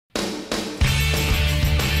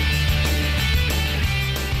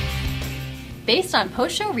Based on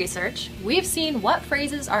post-show research, we've seen what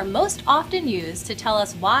phrases are most often used to tell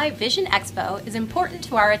us why Vision Expo is important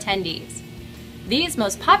to our attendees. These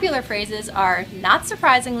most popular phrases are, not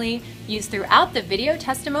surprisingly, used throughout the video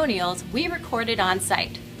testimonials we recorded on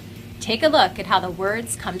site. Take a look at how the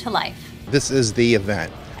words come to life. This is the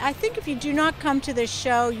event. I think if you do not come to this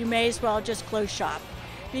show, you may as well just close shop,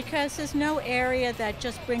 because there's no area that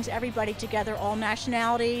just brings everybody together, all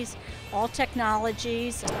nationalities, all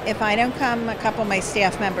technologies. If I don't come, a couple of my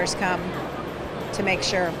staff members come to make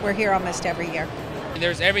sure. We're here almost every year.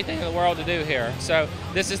 There's everything in the world to do here. So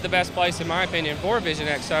this is the best place, in my opinion, for Vision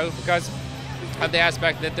Expo because of the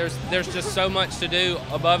aspect that there's just so much to do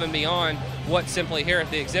above and beyond what's simply here at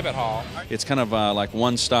the exhibit hall. It's kind of like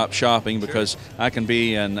one-stop shopping because I can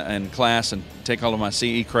be in class and take all of my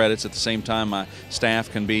CE credits at the same time my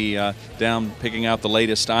staff can be down picking out the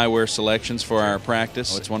latest eyewear selections for our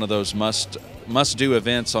practice. It's one of those must-do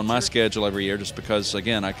events on my schedule every year just because,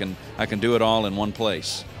 again, I can do it all in one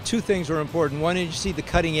place. Two things are important. One is you see the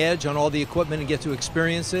cutting edge on all the equipment and get to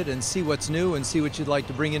experience it and see what's new and see what you'd like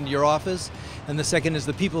to bring into your office. And the second is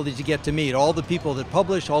the people that you get to meet. All the people that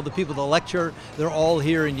publish, all the people that lecture, they're all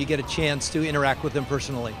here and you get a chance to interact with them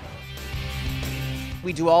personally.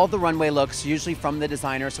 We do all of the runway looks, usually from the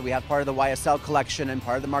designer, so we have part of the YSL collection and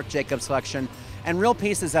part of the Marc Jacobs collection, and real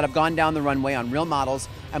pieces that have gone down the runway on real models,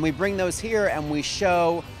 and we bring those here and we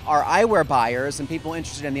show our eyewear buyers and people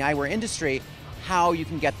interested in the eyewear industry how you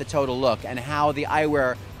can get the total look and how the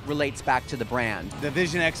eyewear relates back to the brand. The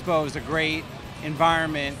Vision Expo is a great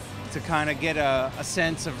environment to kind of get a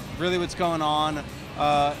sense of really what's going on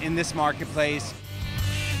in this marketplace.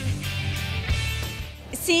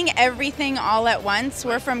 Seeing everything all at once.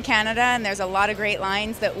 We're from Canada and there's a lot of great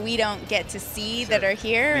lines that we don't get to see that are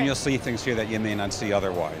here. And you'll see things here that you may not see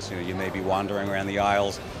otherwise. You may be wandering around the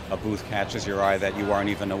aisles, a booth catches your eye that you aren't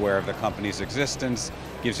even aware of the company's existence,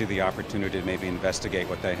 gives you the opportunity to maybe investigate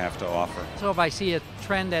what they have to offer. So if I see a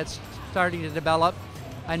trend that's starting to develop,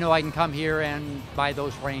 I know I can come here and buy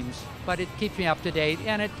those frames. But it keeps me up to date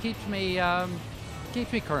and it keeps me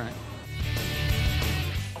current.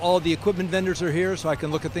 All the equipment vendors are here, so I can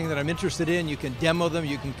look at things that I'm interested in. You can demo them,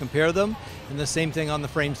 you can compare them, and the same thing on the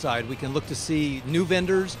frame side. We can look to see new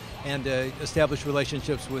vendors and establish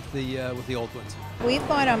relationships with the old ones. We've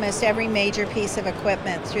bought almost every major piece of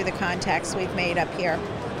equipment through the contacts we've made up here.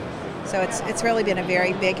 So it's really been a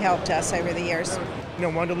very big help to us over the years.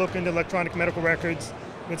 Wanted to look into electronic medical records.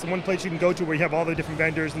 It's one place you can go to where you have all the different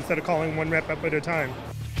vendors instead of calling one rep up at a time.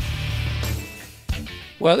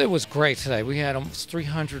 Well, it was great today. We had almost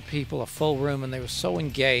 300 people, a full room, and they were so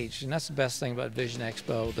engaged. And that's the best thing about Vision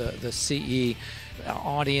Expo. The CE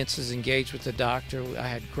audience is engaged with the doctor. I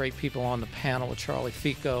had great people on the panel with Charlie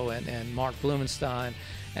Fico and Mark Blumenstein,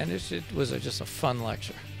 and it was just a fun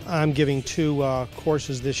lecture. I'm giving two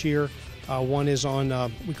courses this year. One is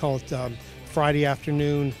on, we call it Friday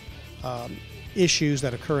afternoon issues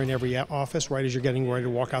that occur in every office right as you're getting ready to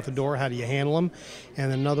walk out the door. How do you handle them?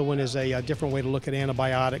 And another one is a different way to look at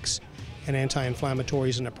antibiotics and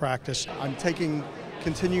anti-inflammatories in the practice. I'm taking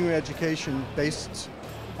continuing education based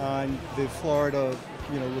on the Florida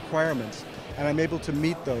requirements, and I'm able to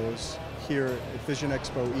meet those here at Vision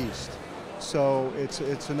Expo East. So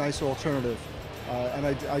it's a nice alternative. And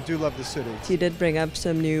I do love the city. You did bring up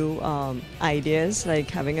some new ideas, like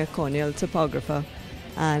having a corneal topographer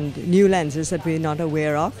and new lenses that we're not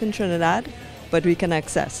aware of in Trinidad, but we can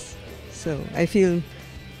access. So I feel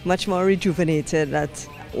much more rejuvenated that,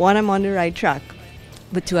 one, I'm on the right track,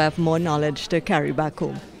 but to have more knowledge to carry back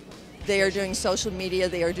home. They are doing social media,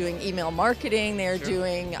 they are doing email marketing, they are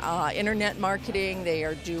doing internet marketing, they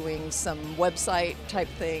are doing some website type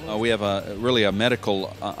thing. We have really a medical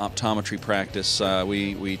optometry practice.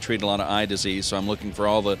 We treat a lot of eye disease, so I'm looking for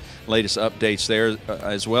all the latest updates there,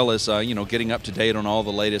 as well as getting up to date on all the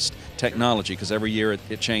latest technology, because every year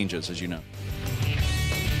it changes, as you know.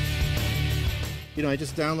 I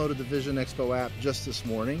just downloaded the Vision Expo app just this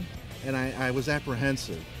morning, and I was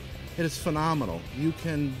apprehensive. It is phenomenal. You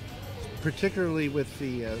can, particularly with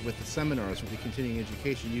the seminars, with the continuing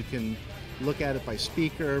education, you can look at it by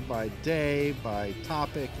speaker, by day, by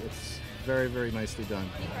topic. It's very, very nicely done.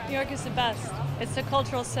 New York is the best. It's the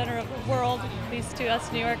cultural center of the world, at least to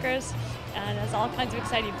us New Yorkers, and has all kinds of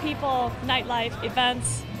exciting people, nightlife,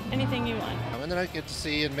 events, anything you want. And then I get to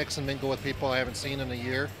see and mix and mingle with people I haven't seen in a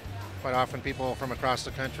year. Quite often people from across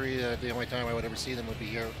the country, the only time I would ever see them would be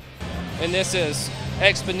here. And this is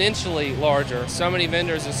exponentially larger. So many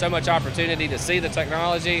vendors and so much opportunity to see the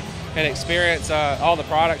technology and experience all the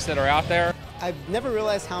products that are out there. I've never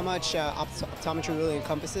realized how much optometry really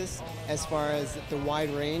encompasses as far as the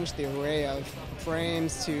wide range, the array of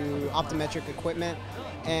frames to optometric equipment,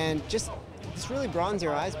 and just this really broadens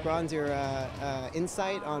your eyes, broadens your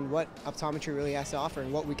insight on what optometry really has to offer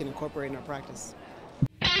and what we can incorporate in our practice.